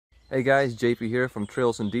Hey guys, JP here from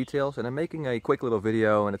Trails and Details, and I'm making a quick little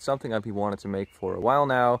video, and it's something I've been wanting to make for a while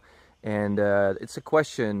now, and it's a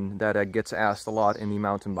question that gets asked a lot in the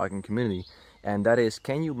mountain biking community, and that is,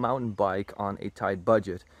 can you mountain bike on a tight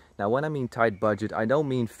budget? Now when I mean tight budget, I don't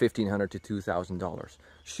mean $1,500 to $2,000.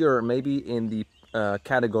 Sure, maybe in the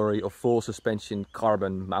category of full suspension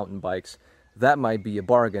carbon mountain bikes, that might be a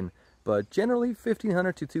bargain, but generally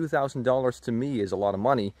 $1,500 to $2,000 to me is a lot of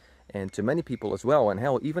money, and to many people as well. And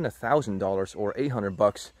hell, even $1,000 or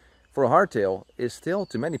 $800 for a hardtail is still,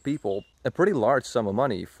 to many people, a pretty large sum of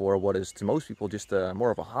money for what is to most people just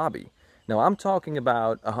more of a hobby. Now I'm talking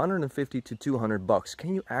about $150 to $200.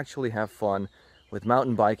 Can you actually have fun with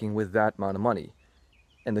mountain biking with that amount of money?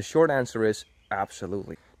 And the short answer is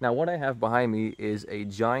absolutely. Now what I have behind me is a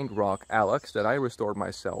Giant Alux that I restored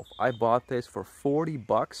myself. I bought this for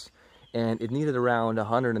 $40 and it needed around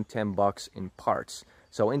 $110 in parts.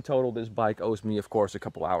 So in total, this bike owes me, of course, a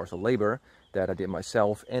couple hours of labor that I did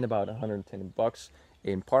myself, and about $110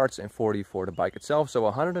 in parts and $40 for the bike itself, so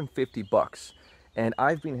 $150. And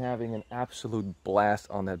I've been having an absolute blast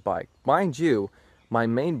on that bike. Mind you, my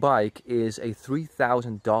main bike is a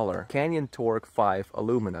 $3,000 Canyon Torque 5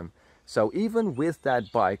 aluminum. So even with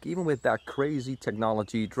that bike, even with that crazy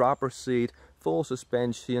technology, dropper seat, full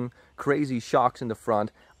suspension, crazy shocks in the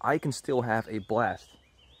front, I can still have a blast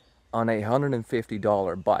on a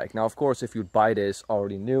 $150 bike. Now, of course, if you buy this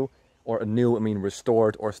already new, or new, I mean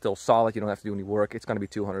restored or still solid, you don't have to do any work, it's going to be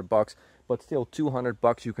 $200. But still,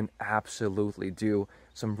 $200, you can absolutely do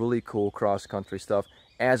some really cool cross-country stuff,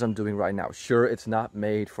 as I'm doing right now. Sure, it's not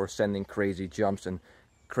made for sending crazy jumps and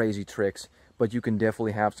crazy tricks, but you can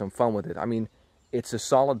definitely have some fun with it. I mean, it's a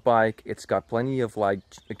solid bike, it's got plenty of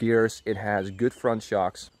gears, it has good front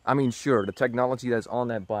shocks. I mean, sure, the technology that's on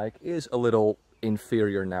that bike is a little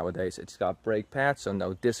inferior nowadays. It's got brake pads, so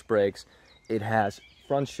no disc brakes. It has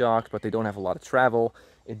front shocks, but they don't have a lot of travel.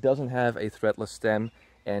 It doesn't have a threadless stem,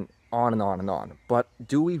 and on and on and on. But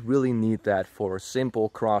do we really need that for simple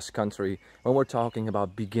cross country when we're talking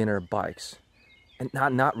about beginner bikes? And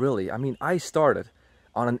not really. I mean, I started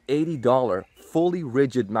on an $80 fully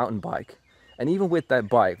rigid mountain bike, and even with that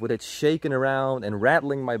bike, with it shaking around and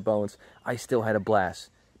rattling my bones, I still had a blast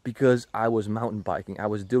because I was mountain biking. I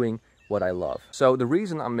was doing what I love. So the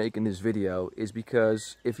reason I'm making this video is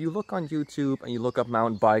because if you look on YouTube and you look up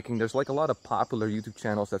mountain biking, there's like a lot of popular YouTube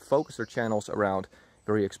channels that focus their channels around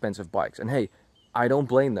very expensive bikes. And hey, I don't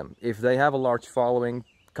blame them. If they have a large following,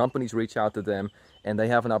 companies reach out to them and they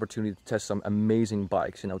have an opportunity to test some amazing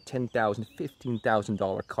bikes, you know, $10,000,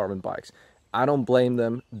 $15,000 carbon bikes. I don't blame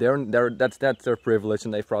them. That's their privilege,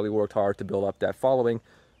 and they've probably worked hard to build up that following.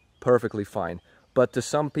 Perfectly fine. But to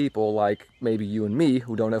some people, like maybe you and me,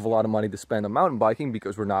 who don't have a lot of money to spend on mountain biking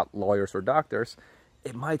because we're not lawyers or doctors,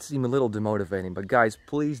 it might seem a little demotivating. But guys,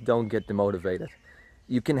 please don't get demotivated.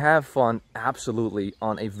 You can have fun, absolutely,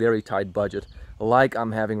 on a very tight budget, like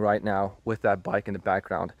I'm having right now with that bike in the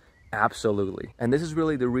background. Absolutely. And this is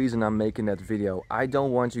really the reason I'm making that video. I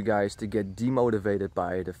don't want you guys to get demotivated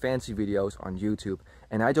by the fancy videos on YouTube,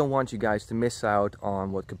 and I don't want you guys to miss out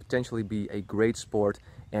on what could potentially be a great sport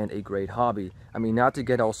and a great hobby. I mean, not to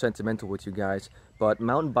get all sentimental with you guys, but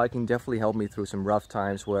mountain biking definitely helped me through some rough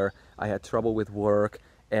times where I had trouble with work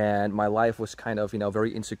and my life was kind of, you know,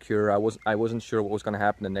 very insecure. I wasn't sure what was going to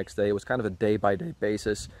happen the next day. It was kind of a day-by-day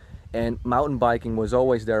basis. And mountain biking was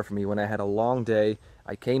always there for me. When I had a long day,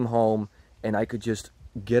 I came home and I could just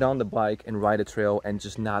get on the bike and ride a trail and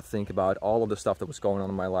just not think about all of the stuff that was going on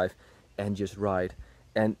in my life and just ride.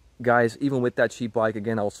 And guys, even with that cheap bike,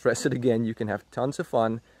 again, I'll stress it again, you can have tons of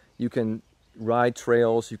fun. You can ride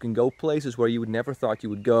trails, you can go places where you would never thought you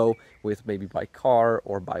would go with, maybe by car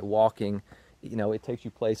or by walking. You know, it takes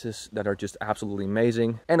you places that are just absolutely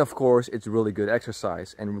amazing. And of course, it's really good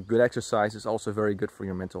exercise. And good exercise is also very good for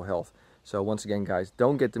your mental health. So once again, guys,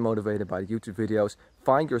 don't get demotivated by YouTube videos.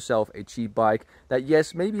 Find yourself a cheap bike that,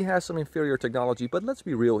 yes, maybe has some inferior technology, but let's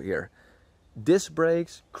be real here. Disc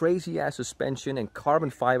brakes, crazy ass suspension, and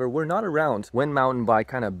carbon fiber were not around when mountain bike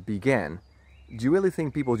kind of began. Do you really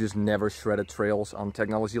think people just never shredded trails on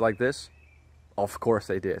technology like this? Of course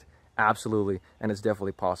they did. Absolutely. And it's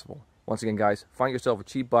definitely possible. Once again, guys, find yourself a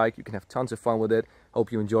cheap bike. You can have tons of fun with it.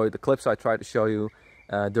 Hope you enjoyed the clips I tried to show you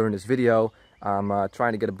during this video. I'm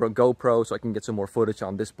trying to get a GoPro so I can get some more footage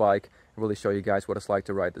on this bike and really show you guys what it's like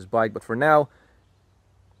to ride this bike. But for now,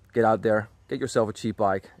 get out there, get yourself a cheap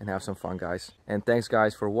bike, and have some fun, guys. And thanks,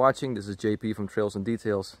 guys, for watching. This is JP from Trails and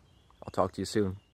Details. I'll talk to you soon.